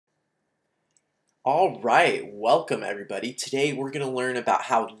All right, welcome everybody. Today we're going to learn about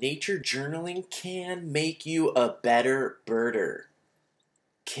how nature journaling can make you a better birder.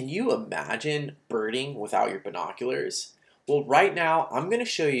 Can you imagine birding without your binoculars? Well, right now I'm going to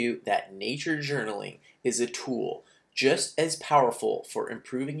show you that nature journaling is a tool just as powerful for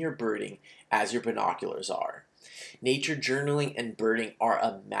improving your birding as your binoculars are. Nature journaling and birding are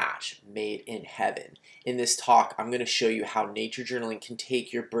a match made in heaven. In this talk, I'm going to show you how nature journaling can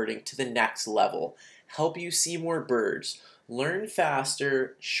take your birding to the next level, help you see more birds, learn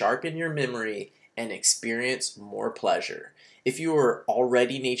faster, sharpen your memory, and experience more pleasure. If you are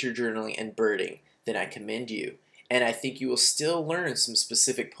already nature journaling and birding, then I commend you, and I think you will still learn some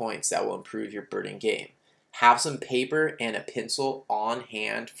specific points that will improve your birding game. Have some paper and a pencil on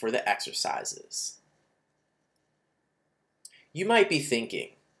hand for the exercises. You might be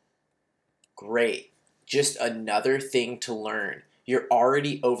thinking, great, just another thing to learn. You're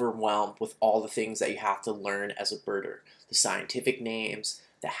already overwhelmed with all the things that you have to learn as a birder. The scientific names,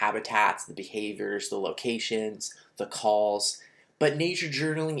 the habitats, the behaviors, the locations, the calls. But nature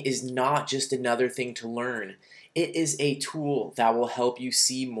journaling is not just another thing to learn. It is a tool that will help you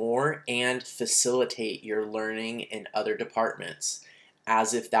see more and facilitate your learning in other departments.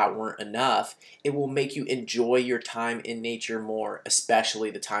 As if that weren't enough, it will make you enjoy your time in nature more, especially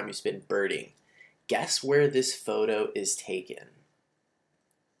the time you spend birding. Guess where this photo is taken?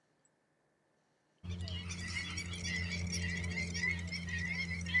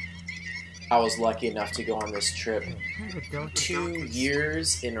 I was lucky enough to go on this trip 2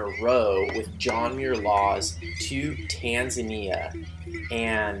 years in a row with John Muir Laws to Tanzania.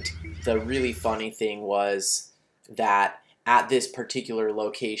 And the really funny thing was that at this particular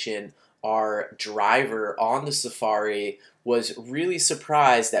location, our driver on the safari was really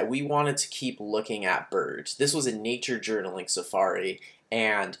surprised that we wanted to keep looking at birds. This was a nature journaling safari,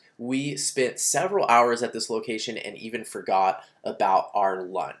 and we spent several hours at this location and even forgot about our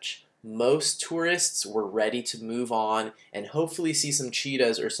lunch. Most tourists were ready to move on and hopefully see some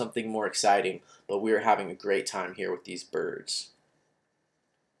cheetahs or something more exciting, but we were having a great time here with these birds.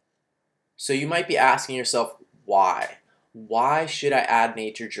 So you might be asking yourself, why? Why should I add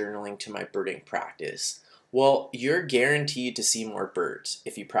nature journaling to my birding practice? Well, you're guaranteed to see more birds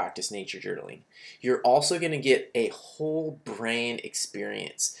if you practice nature journaling. You're also going to get a whole brain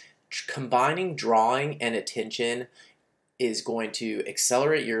experience. Combining drawing and attention is going to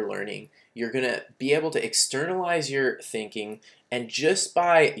accelerate your learning. You're going to be able to externalize your thinking, and just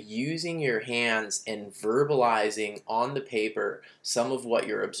by using your hands and verbalizing on the paper some of what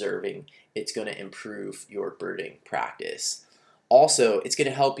you're observing, it's going to improve your birding practice. Also, it's going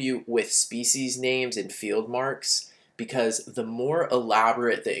to help you with species names and field marks, because the more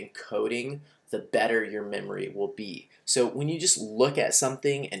elaborate the encoding, the better your memory will be. So when you just look at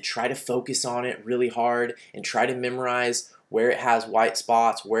something and try to focus on it really hard and try to memorize where it has white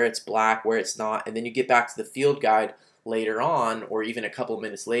spots, where it's black, where it's not, and then you get back to the field guide later on, or even a couple of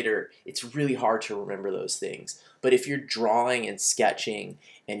minutes later, it's really hard to remember those things. But if you're drawing and sketching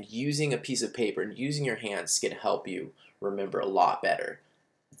and using a piece of paper and using your hands, it's going to help you remember a lot better.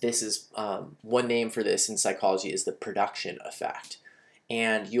 This is one name for this in psychology is the production effect.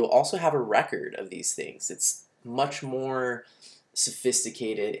 And you'll also have a record of these things. It's much more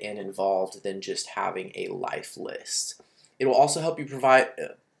sophisticated and involved than just having a life list. It will also help you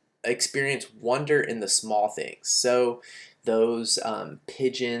experience wonder in the small things. So those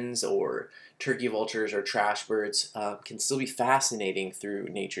pigeons or turkey vultures or trash birds can still be fascinating through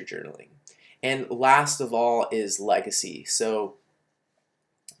nature journaling. And last of all is legacy.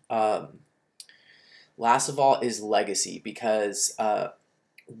 Last of all is legacy, because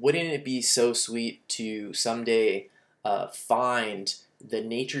wouldn't it be so sweet to someday find the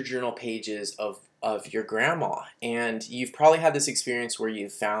nature journal pages of your grandma? And you've probably had this experience where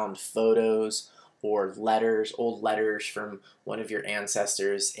you've found photos or letters, old letters from one of your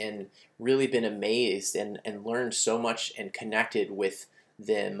ancestors, and really been amazed and learned so much and connected with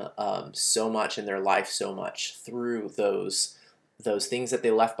them so much in their life so much through those things that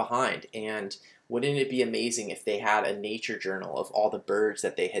they left behind. And wouldn't it be amazing if they had a nature journal of all the birds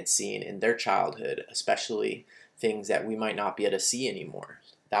that they had seen in their childhood, especially things that we might not be able to see anymore?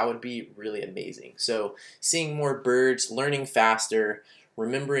 That would be really amazing. So seeing more birds, learning faster,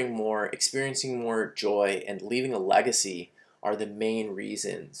 remembering more, experiencing more joy, and leaving a legacy are the main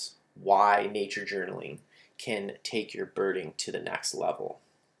reasons why nature journaling can take your birding to the next level.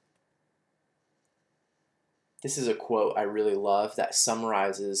 This is a quote I really love that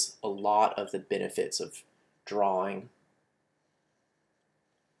summarizes a lot of the benefits of drawing.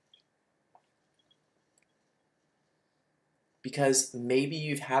 Because maybe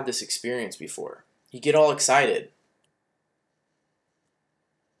you've had this experience before. You get all excited.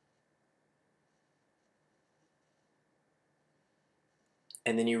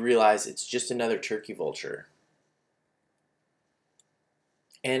 And then you realize it's just another turkey vulture.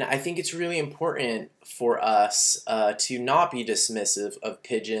 And I think it's really important for us to not be dismissive of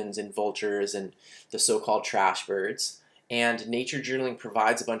pigeons and vultures and the so-called trash birds. And nature journaling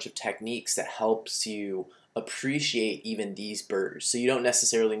provides a bunch of techniques that helps you appreciate even these birds. So you don't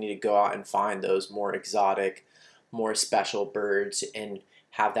necessarily need to go out and find those more exotic, more special birds and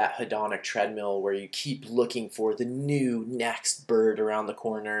have that hedonic treadmill where you keep looking for the new next bird around the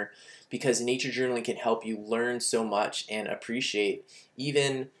corner, because nature journaling can help you learn so much and appreciate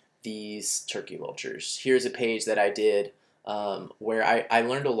even these turkey vultures. Here's a page that I did where I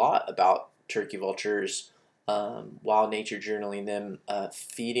learned a lot about turkey vultures while nature journaling them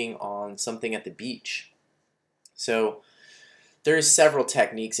feeding on something at the beach. So there's several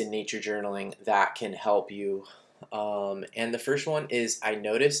techniques in nature journaling that can help you. And the first one is I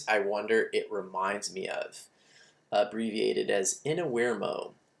notice, I wonder, it reminds me of, abbreviated as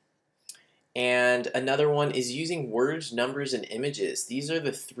INAWAREMO. And another one is using words, numbers, and images. These are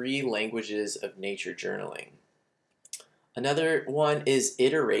the 3 languages of nature journaling. Another one is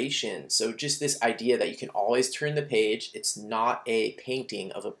iteration. So just this idea that you can always turn the page. It's not a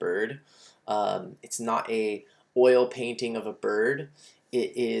painting of a bird. It's not a oil painting of a bird.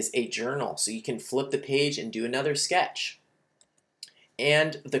 It is a journal. So you can flip the page and do another sketch.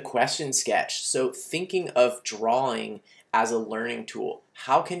 And the question sketch. So thinking of drawing as a learning tool.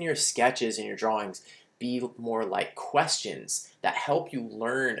 How can your sketches and your drawings be more like questions that help you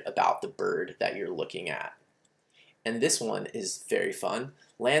learn about the bird that you're looking at? And this one is very fun.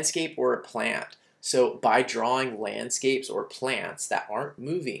 Landscape or a plant. So by drawing landscapes or plants that aren't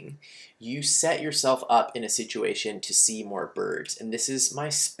moving, you set yourself up in a situation to see more birds. And this is my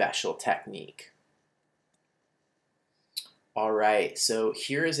special technique. All right, so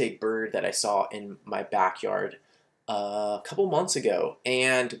here is a bird that I saw in my backyard a couple months ago,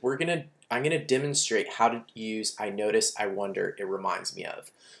 and I'm gonna demonstrate how to use I notice, I wonder, it reminds me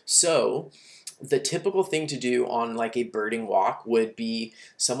of. So the typical thing to do on like a birding walk would be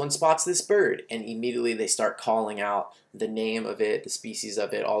someone spots this bird and immediately they start calling out the name of it, the species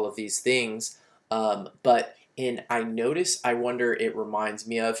of it, all of these things. But in I notice, I wonder, it reminds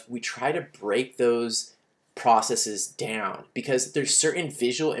me of, we try to break those processes down because there's certain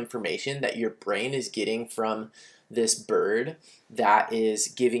visual information that your brain is getting from this bird that is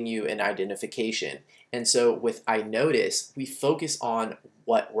giving you an identification. And so with I notice, we focus on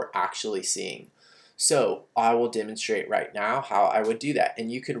what we're actually seeing. So I will demonstrate right now how I would do that.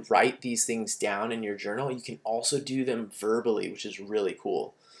 And you could write these things down in your journal. You can also do them verbally, which is really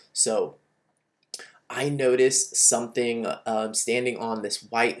cool. So I noticed something standing on this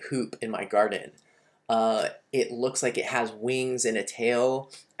white hoop in my garden. It looks like it has wings and a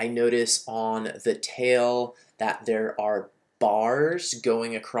tail. I notice on the tail that there are bars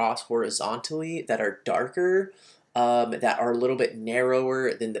going across horizontally that are darker, that are a little bit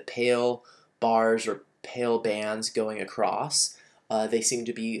narrower than the pale bars or pale bands going across. They seem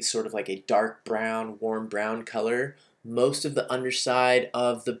to be sort of like a dark brown, warm brown color. Most of the underside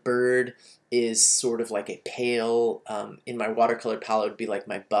of the bird is sort of like a pale, in my watercolor palette would be like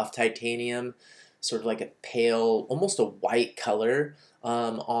my buff titanium, sort of like a pale, almost a white color.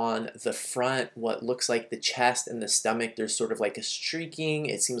 On the front, what looks like the chest and the stomach, there's sort of like a streaking.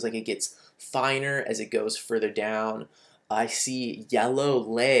 It seems like it gets finer as it goes further down. I see yellow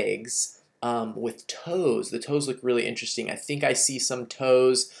legs with toes. The toes look really interesting. I think I see some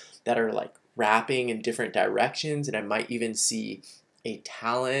toes that are like wrapping in different directions, and I might even see a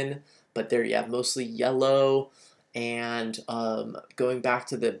talon, but they're mostly yellow. And going back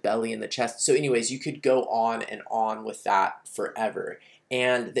to the belly and the chest. So anyways, you could go on and on with that forever.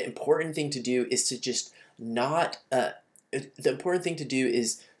 And the important thing to do is to just not, the important thing to do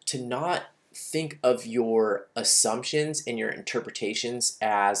is to not think of your assumptions and your interpretations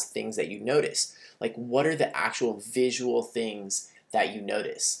as things that you notice. Like, what are the actual visual things that you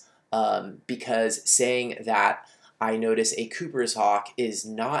notice? Because saying that I notice a Cooper's hawk is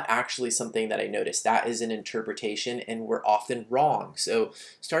not actually something that I notice. That is an interpretation, and we're often wrong. So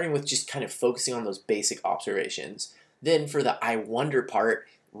starting with just kind of focusing on those basic observations. Then for the I wonder part,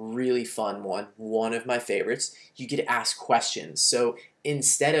 really fun one of my favorites, you get to ask questions. So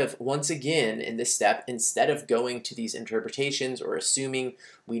instead of, once again, in this step, instead of going to these interpretations or assuming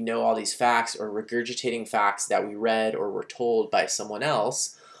we know all these facts or regurgitating facts that we read or were told by someone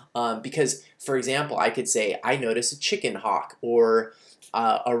else, because, for example, I could say, I notice a chicken hawk or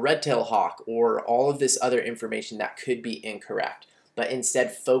a red-tailed hawk or all of this other information that could be incorrect. but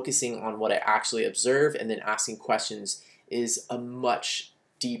instead focusing on what I actually observe and then asking questions is a much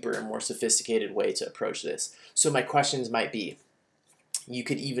deeper and more sophisticated way to approach this. So my questions might be, you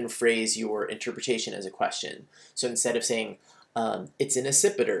could even phrase your interpretation as a question. So instead of saying, it's an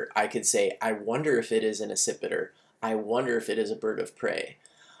accipiter, I could say, I wonder if it is an accipiter. I wonder if it is a bird of prey.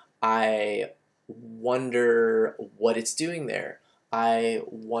 I wonder what it's doing there. I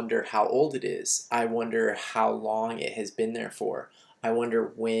wonder how old it is. I wonder how long it has been there for. I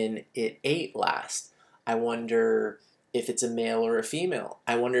wonder when it ate last. I wonder if it's a male or a female.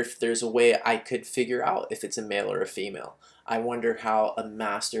 I wonder if there's a way I could figure out if it's a male or a female. I wonder how a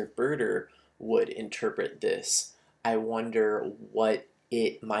master birder would interpret this. I wonder what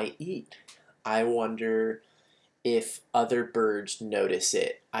it might eat. I wonder if other birds notice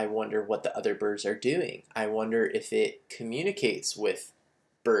it. I wonder what the other birds are doing. I wonder if it communicates with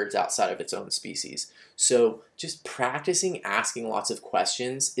birds outside of its own species. So just practicing asking lots of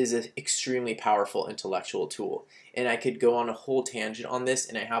questions is an extremely powerful intellectual tool. And I could go on a whole tangent on this,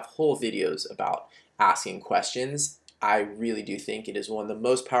 and I have whole videos about asking questions. I really do think it is one of the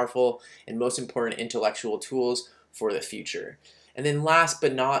most powerful and most important intellectual tools for the future. And then last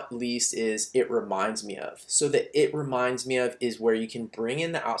but not least is it reminds me of. So the it reminds me of is where you can bring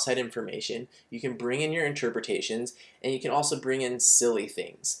in the outside information, you can bring in your interpretations, and you can also bring in silly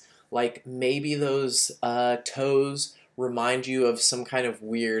things. Like maybe those toes remind you of some kind of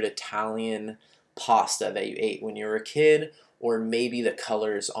weird Italian pasta that you ate when you were a kid, or maybe the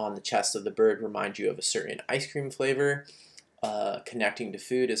colors on the chest of the bird remind you of a certain ice cream flavor. Connecting to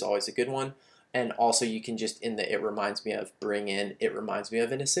food is always a good one. And also you can just, in the it reminds me of, bring in, it reminds me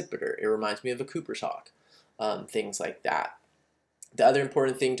of an accipiter, it reminds me of a Cooper's hawk, things like that. The other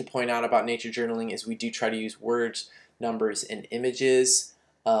important thing to point out about nature journaling is we do try to use words, numbers, and images.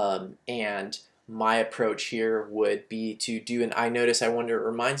 And my approach here would be to do an I notice, I wonder, it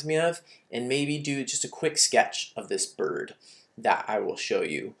reminds me of, and maybe do just a quick sketch of this bird that I will show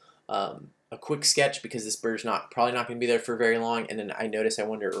you. A quick sketch, because this bird's probably not going to be there for very long, and then I notice, I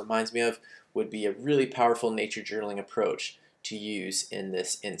wonder, it reminds me of, would be a really powerful nature journaling approach to use in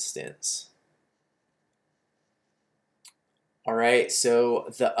this instance. All right,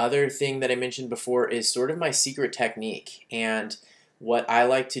 so the other thing that I mentioned before is sort of my secret technique, and what I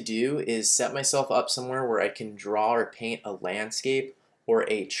like to do is set myself up somewhere where I can draw or paint a landscape or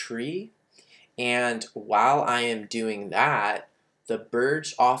a tree, and while I am doing that, the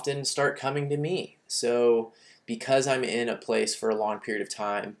birds often start coming to me. So because I'm in a place for a long period of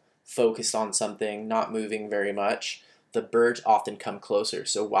time, focused on something, not moving very much, the birds often come closer.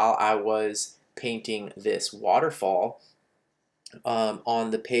 So while I was painting this waterfall,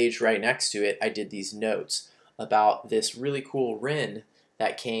 on the page right next to it, I did these notes about this really cool wren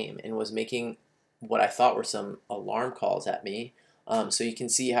that came and was making what I thought were some alarm calls at me. So you can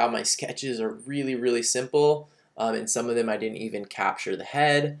see how my sketches are really, really simple. And some of them I didn't even capture the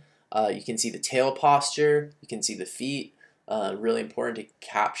head. You can see the tail posture. You can see the feet. Really important to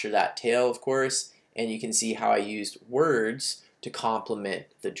capture that tail, of course. And you can see how I used words to complement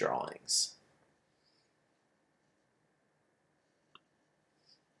the drawings.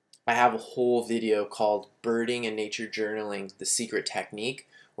 I have a whole video called Birding and Nature Journaling, the Secret Technique,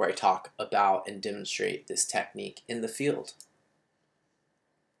 where I talk about and demonstrate this technique in the field.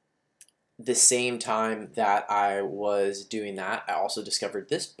 The same time that I was doing that, I also discovered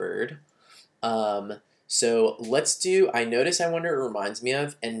this bird. So let's do I notice, I wonder, it reminds me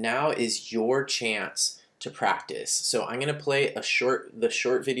of, and now is your chance to practice. So I'm going to play the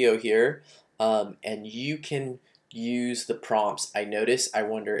short video here, and you can use the prompts I notice, I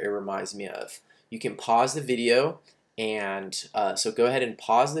wonder, it reminds me of. You can pause the video, and so go ahead and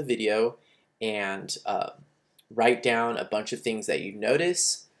pause the video and write down a bunch of things that you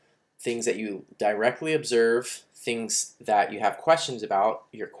notice, things that you directly observe, things that you have questions about,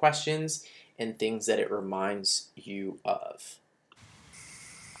 your questions, and things that it reminds you of.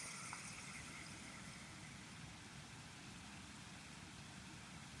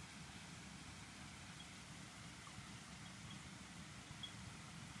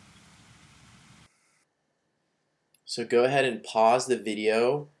 So go ahead and pause the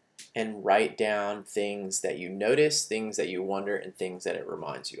video and write down things that you notice, things that you wonder, and things that it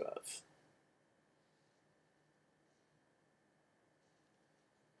reminds you of.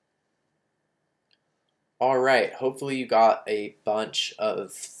 All right, hopefully you got a bunch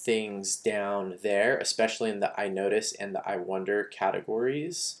of things down there, especially in the I notice and the I wonder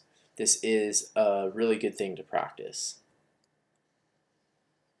categories. This is a really good thing to practice.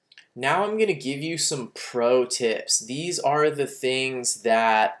 Now I'm going to give you some pro tips. These are the things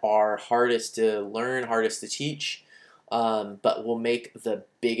that are hardest to learn, hardest to teach. but will make the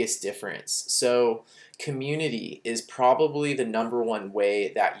biggest difference. So community is probably the #1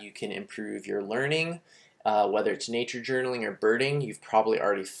 way that you can improve your learning, whether it's nature journaling or birding. You've probably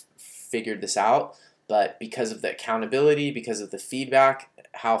already figured this out, but because of the accountability, because of the feedback,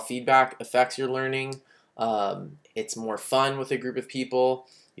 how feedback affects your learning, it's more fun with a group of people.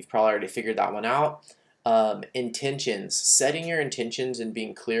 You've probably already figured that one out. Intentions, setting your intentions and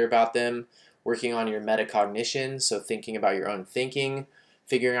being clear about them, working on your metacognition, so thinking about your own thinking,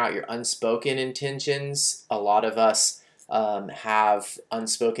 figuring out your unspoken intentions. A lot of us have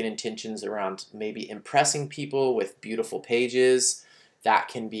unspoken intentions around maybe impressing people with beautiful pages. That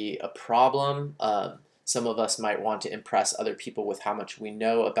can be a problem. Some of us might want to impress other people with how much we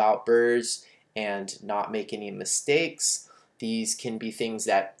know about birds and not make any mistakes. These can be things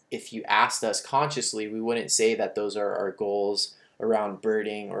that if you asked us consciously, we wouldn't say that those are our goals around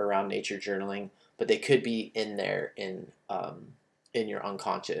birding or around nature journaling, but they could be in there in your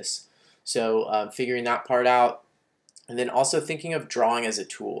unconscious. So figuring that part out, and then also thinking of drawing as a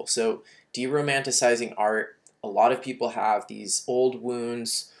tool. So de-romanticizing art. A lot of people have these old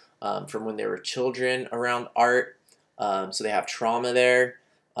wounds from when they were children around art, so they have trauma there,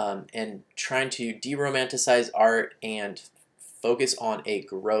 and trying to de-romanticize art and focus on a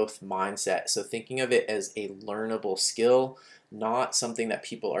growth mindset. So thinking of it as a learnable skill, not something that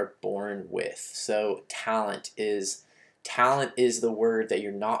people are born with. So talent is the word that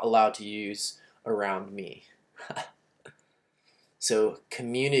you're not allowed to use around me. So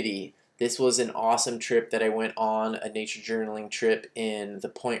community. This was an awesome trip that I went on, a nature journaling trip in the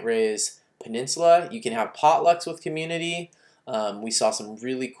Point Reyes Peninsula. You can have potlucks with community. We saw some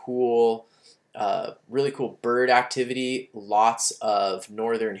really cool bird activity, lots of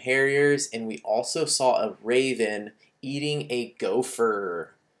northern harriers, and we also saw a raven eating a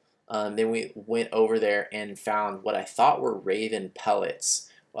gopher. Then we went over there and found what I thought were raven pellets,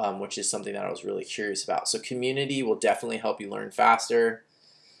 which is something that I was really curious about. So community will definitely help you learn faster.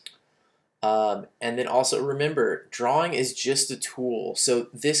 And then also remember, drawing is just a tool. So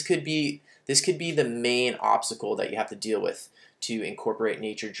this could be the main obstacle that you have to deal with to incorporate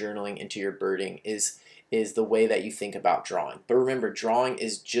nature journaling into your birding is the way that you think about drawing. But remember, drawing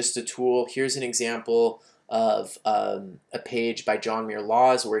is just a tool. Here's an example of a page by John Muir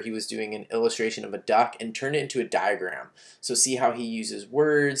Laws where he was doing an illustration of a duck and turned it into a diagram. So see how he uses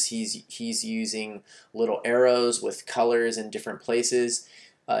words. He's using little arrows with colors in different places.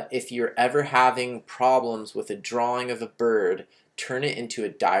 If you're ever having problems with a drawing of a bird, turn it into a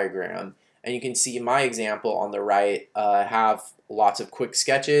diagram. And you can see my example on the right have lots of quick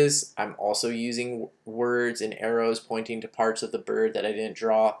sketches. I'm also using words and arrows pointing to parts of the bird that I didn't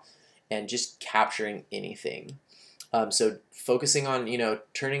draw and just capturing anything. So focusing on,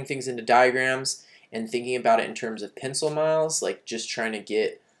 turning things into diagrams and thinking about it in terms of pencil miles, like just trying to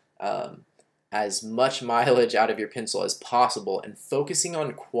get as much mileage out of your pencil as possible and focusing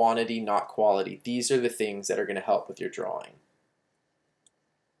on quantity, not quality. These are the things that are going to help with your drawing.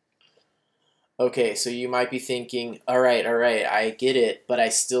 Okay, so you might be thinking, all right, I get it, but I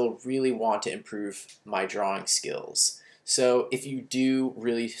still really want to improve my drawing skills. So if you do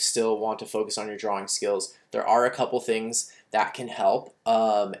really still want to focus on your drawing skills, there are a couple things that can help,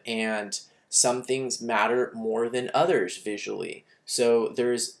 and some things matter more than others visually. So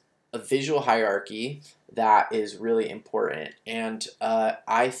there's a visual hierarchy that is really important, and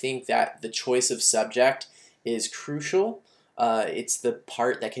I think that the choice of subject is crucial. It's the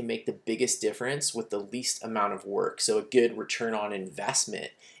part that can make the biggest difference with the least amount of work, so a good return on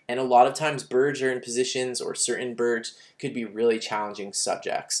investment. And a lot of times birds are in positions, or certain birds could be really challenging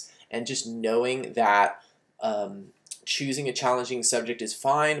subjects, and just knowing that choosing a challenging subject is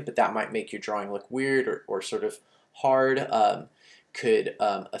fine, but that might make your drawing look weird or sort of hard, could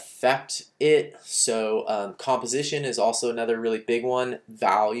affect it. So composition is also another really big one.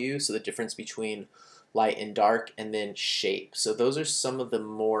 Value, so the difference between light and dark, and then shape. So those are some of the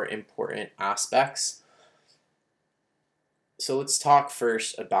more important aspects. So let's talk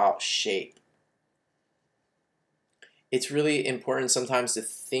first about shape. It's really important sometimes to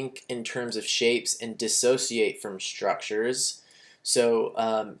think in terms of shapes and dissociate from structures.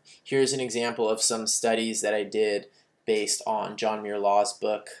 So here's an example of some studies that I did based on John Muir Laws'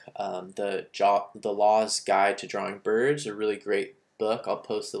 book, the Laws Guide to Drawing Birds, a really great book. I'll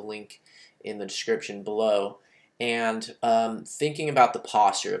post the link in the description below. And thinking about the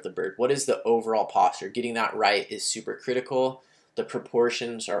posture of the bird. What is the overall posture? Getting that right is super critical. The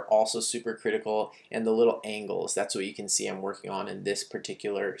proportions are also super critical, and the little angles. That's what you can see I'm working on in these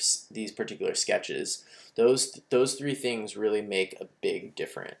particular sketches. Those three things really make a big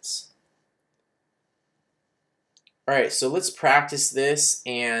difference. All right, so let's practice this,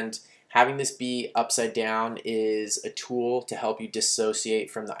 and having this be upside down is a tool to help you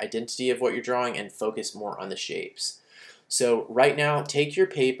dissociate from the identity of what you're drawing and focus more on the shapes. So right now, take your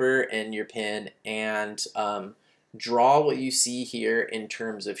paper and your pen and draw what you see here in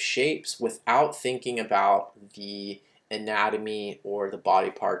terms of shapes without thinking about the anatomy or the body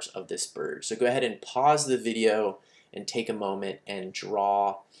parts of this bird. So go ahead and pause the video and take a moment and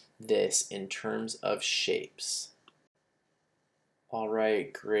draw this in terms of shapes. All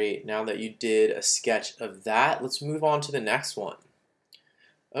right, great. Now that you did a sketch of that, let's move on to the next one.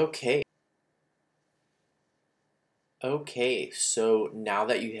 Okay. Okay, so now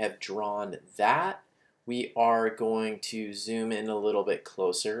that you have drawn that, we are going to zoom in a little bit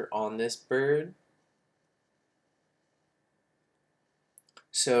closer on this bird.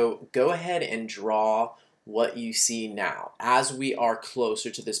 So go ahead and draw what you see now. As we are closer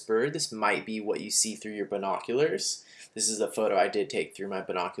to this bird, this might be what you see through your binoculars. This is a photo I did take through my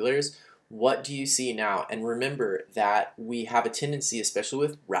binoculars. What do you see now? And remember that we have a tendency, especially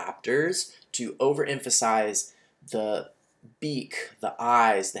with raptors, to overemphasize the beak, the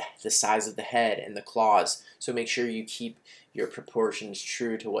eyes, the size of the head, and the claws. So make sure you keep your proportions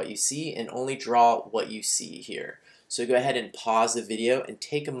true to what you see and only draw what you see here. So go ahead and pause the video and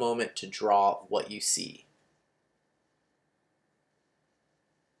take a moment to draw what you see.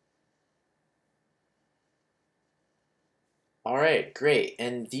 All right, great.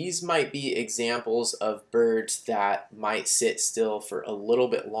 And these might be examples of birds that might sit still for a little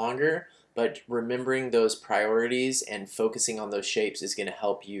bit longer, but remembering those priorities and focusing on those shapes is going to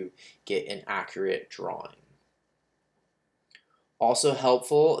help you get an accurate drawing. Also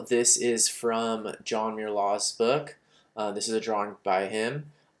helpful, this is from John Muir Law's book. This is a drawing by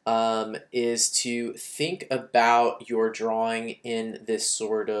him. Is to think about your drawing in this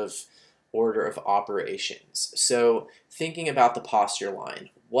sort of order of operations. So thinking about the posture line.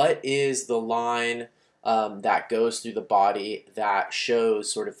 What is the line that goes through the body that shows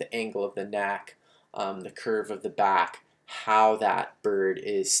sort of the angle of the neck, the curve of the back, how that bird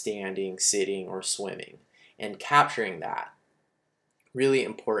is standing, sitting, or swimming, and capturing that. Really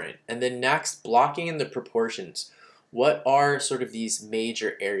important. And then next, blocking in the proportions. What are sort of these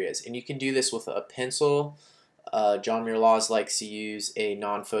major areas? And you can do this with a pencil. John Muir Laws likes to use a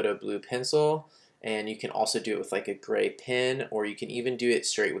non-photo blue pencil, and you can also do it with like a gray pen, or you can even do it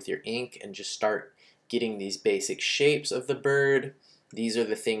straight with your ink and just start getting these basic shapes of the bird. These are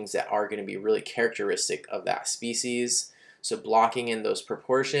the things that are going to be really characteristic of that species. So blocking in those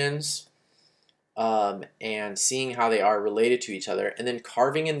proportions and seeing how they are related to each other, and then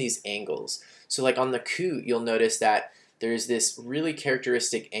carving in these angles. So like on the coot, you'll notice that there's this really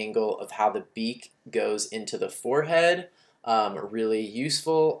characteristic angle of how the beak goes into the forehead, really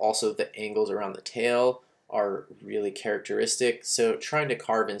useful. Also the angles around the tail are really characteristic. So trying to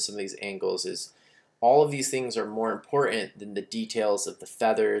carve in some of these angles is, all of these things are more important than the details of the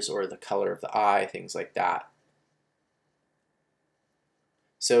feathers or the color of the eye, things like that.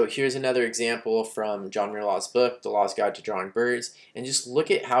 So here's another example from John Muir Law's book, The Law's Guide to Drawing Birds, and just look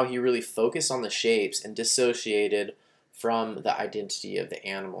at how he really focused on the shapes and dissociated from the identity of the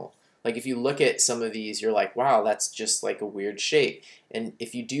animal. Like if you look at some of these, you're like, wow, that's just like a weird shape. And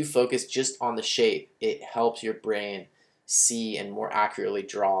if you do focus just on the shape, it helps your brain see and more accurately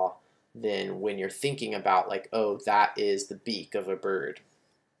draw than when you're thinking about like, oh, that is the beak of a bird.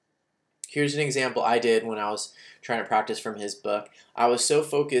 Here's an example I did when I was trying to practice from his book. I was so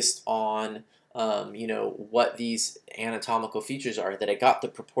focused on what these anatomical features are that I got the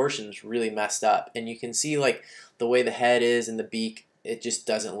proportions really messed up. And you can see like the way the head is and the beak, it just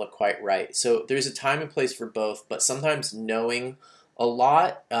doesn't look quite right. So there's a time and place for both, but sometimes knowing a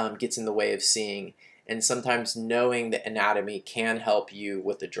lot gets in the way of seeing, and sometimes knowing the anatomy can help you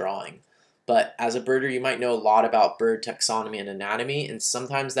with the drawing. But as a birder, you might know a lot about bird taxonomy and anatomy, and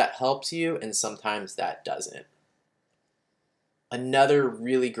sometimes that helps you and sometimes that doesn't. Another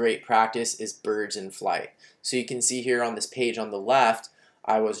really great practice is birds in flight. So you can see here on this page on the left,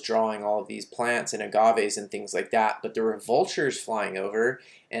 I was drawing all of these plants and agaves and things like that, but there were vultures flying over,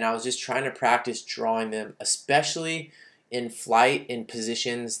 and I was just trying to practice drawing them, especially in flight in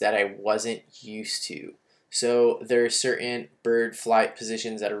positions that I wasn't used to. So there are certain bird flight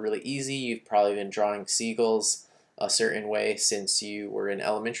positions that are really easy. You've probably been drawing seagulls a certain way since you were in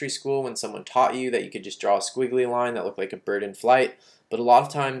elementary school when someone taught you that you could just draw a squiggly line that looked like a bird in flight. But a lot of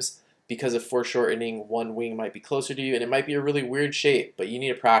times, because of foreshortening, one wing might be closer to you, and it might be a really weird shape, but you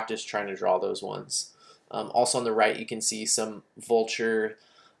need to practice trying to draw those ones. Also on the right, you can see some vulture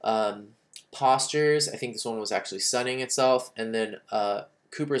postures. I think this one was actually sunning itself, and then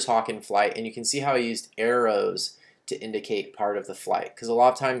Cooper's hawk in flight, and you can see how I used arrows to indicate part of the flight, because a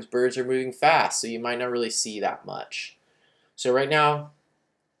lot of times birds are moving fast, so you might not really see that much. So right now,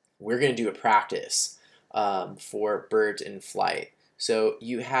 we're going to do a practice for birds in flight. So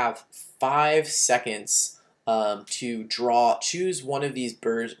you have 5 seconds to choose one of these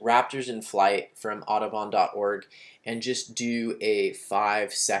birds, raptors in flight from audubon.org, and just do a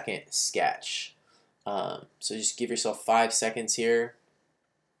 5-second sketch. So just give yourself 5 seconds here.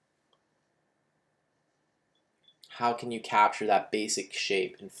 How can you capture that basic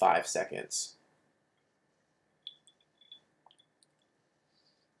shape in 5 seconds?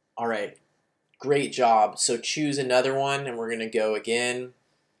 All right, great job. So choose another one, and we're going to go again.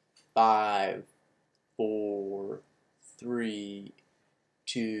 5, 4, 3,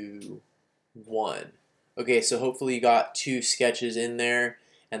 2, 1. Okay, so hopefully you got 2 sketches in there,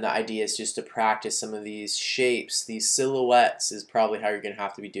 and the idea is just to practice some of these shapes. These silhouettes is probably how you're going to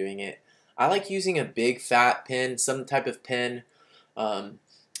have to be doing it. I like using a big fat pen, some type of pen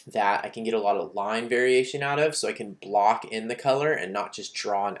that I can get a lot of line variation out of, so I can block in the color and not just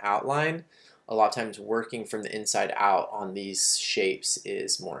draw an outline. A lot of times working from the inside out on these shapes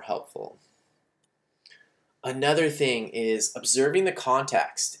is more helpful. Another thing is observing the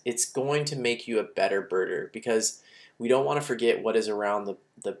context. It's going to make you a better birder, because we don't want to forget what is around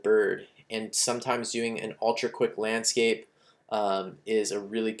the bird, and sometimes doing an ultra quick landscape is a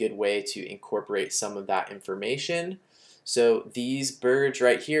really good way to incorporate some of that information. So these birds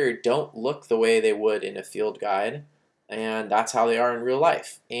right here don't look the way they would in a field guide, and that's how they are in real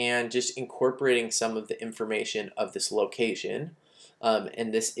life. And just incorporating some of the information of this location,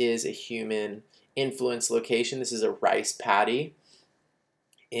 and this is a human influence location. This is a rice paddy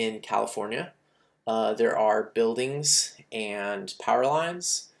in California. There are buildings and power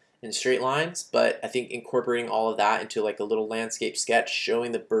lines and straight lines, but I think incorporating all of that into like a little landscape sketch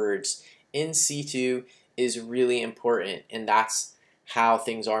showing the birds in situ is really important, and that's how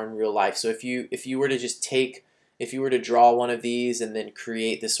things are in real life. So if you were to just if you were to draw one of these and then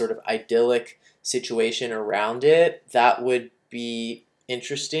create this sort of idyllic situation around it, that would be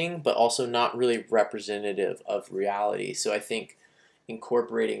interesting, but also not really representative of reality. So I think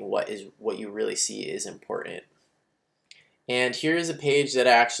incorporating what you really see is important. And here is a page that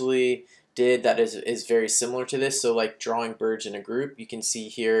I actually did that is very similar to this. So like drawing birds in a group, you can see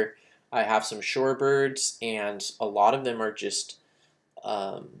here I have some shorebirds, and a lot of them are just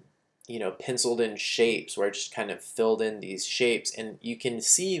penciled in shapes, where I just kind of filled in these shapes, and you can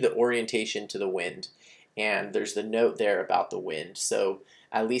see the orientation to the wind, and there's the note there about the wind. So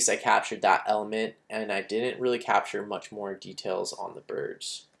at least I captured that element, and I didn't really capture much more details on the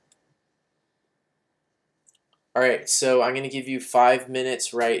birds. All right, so I'm going to give you 5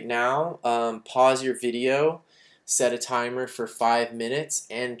 minutes right now. Pause your video, set a timer for 5 minutes,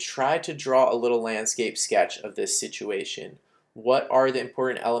 and try to draw a little landscape sketch of this situation. What are the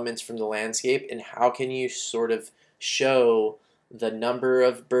important elements from the landscape, and how can you sort of show the number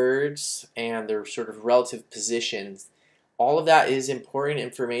of birds and their sort of relative positions? All of that is important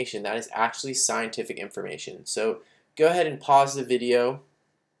information. That is actually scientific information. So go ahead and pause the video,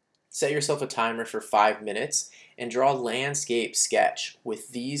 set yourself a timer for 5 minutes, and draw a landscape sketch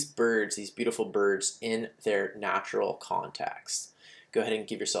with these birds, these beautiful birds, in their natural context. Go ahead and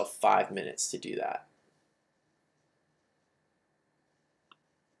give yourself 5 minutes to do that.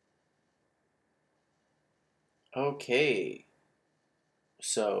 Okay,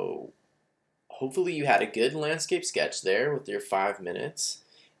 so hopefully you had a good landscape sketch there with your 5 minutes.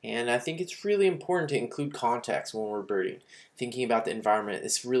 And I think it's really important to include context when we're birding. Thinking about the environment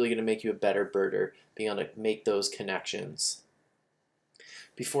is really going to make you a better birder, being able to make those connections.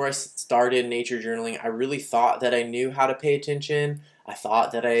 Before I started nature journaling, I really thought that I knew how to pay attention. I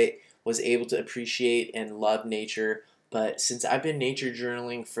thought that I was able to appreciate and love nature. But since I've been nature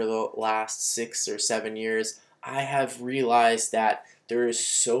journaling for the last 6 or 7 years, I have realized that there is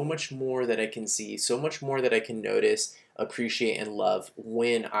so much more that I can see, so much more that I can notice, appreciate, and love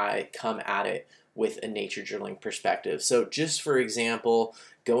when I come at it with a nature journaling perspective. So just for example,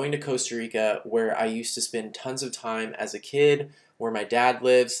 going to Costa Rica, where I used to spend tons of time as a kid, where my dad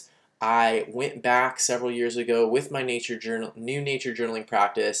lives, I went back several years ago with my new nature journaling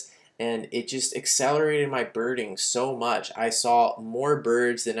practice, and it just accelerated my birding so much. I saw more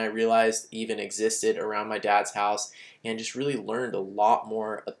birds than I realized even existed around my dad's house, and just really learned a lot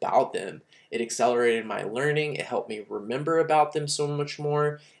more about them. It accelerated my learning, it helped me remember about them so much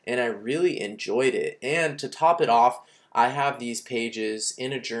more, and I really enjoyed it. And to top it off, I have these pages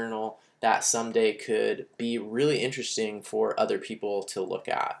in a journal that someday could be really interesting for other people to look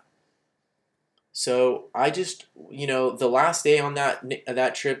at. So I just, the last day on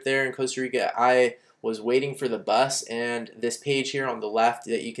that trip there in Costa Rica, I was waiting for the bus, and this page here on the left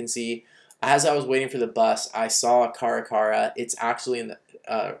that you can see, as I was waiting for the bus, I saw a caracara. It's actually in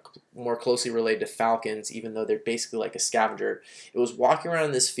the more closely related to falcons, even though they're basically like a scavenger. It was walking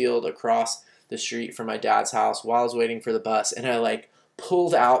around this field across the street from my dad's house while I was waiting for the bus, and I like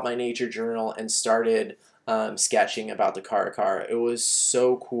pulled out my nature journal and started sketching about the caracara. It was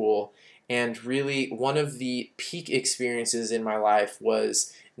so cool, and really one of the peak experiences in my life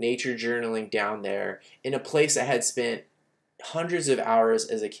was nature journaling down there in a place I had spent hundreds of hours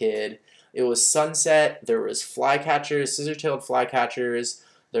as a kid. It was sunset, there was flycatchers, scissor-tailed flycatchers,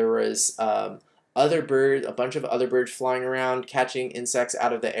 there was other birds, a bunch of other birds flying around, catching insects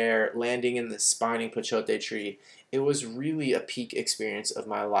out of the air, landing in the spining peyote tree. It was really a peak experience of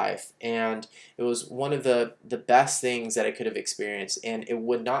my life, and it was one of the best things that I could have experienced, and it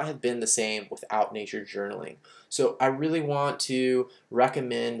would not have been the same without nature journaling. So I really want to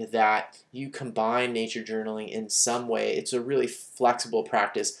recommend that you combine nature journaling in some way. It's a really flexible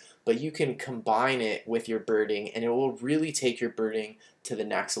practice, but you can combine it with your birding, and it will really take your birding to the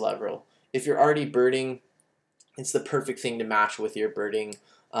next level. If you're already birding, it's the perfect thing to match with your birding,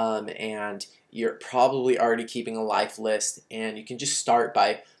 and you're probably already keeping a life list, and you can just start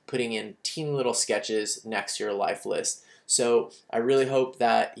by putting in teeny little sketches next to your life list. So I really hope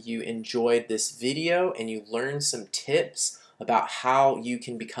that you enjoyed this video and you learned some tips about how you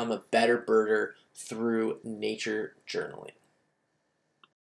can become a better birder through nature journaling.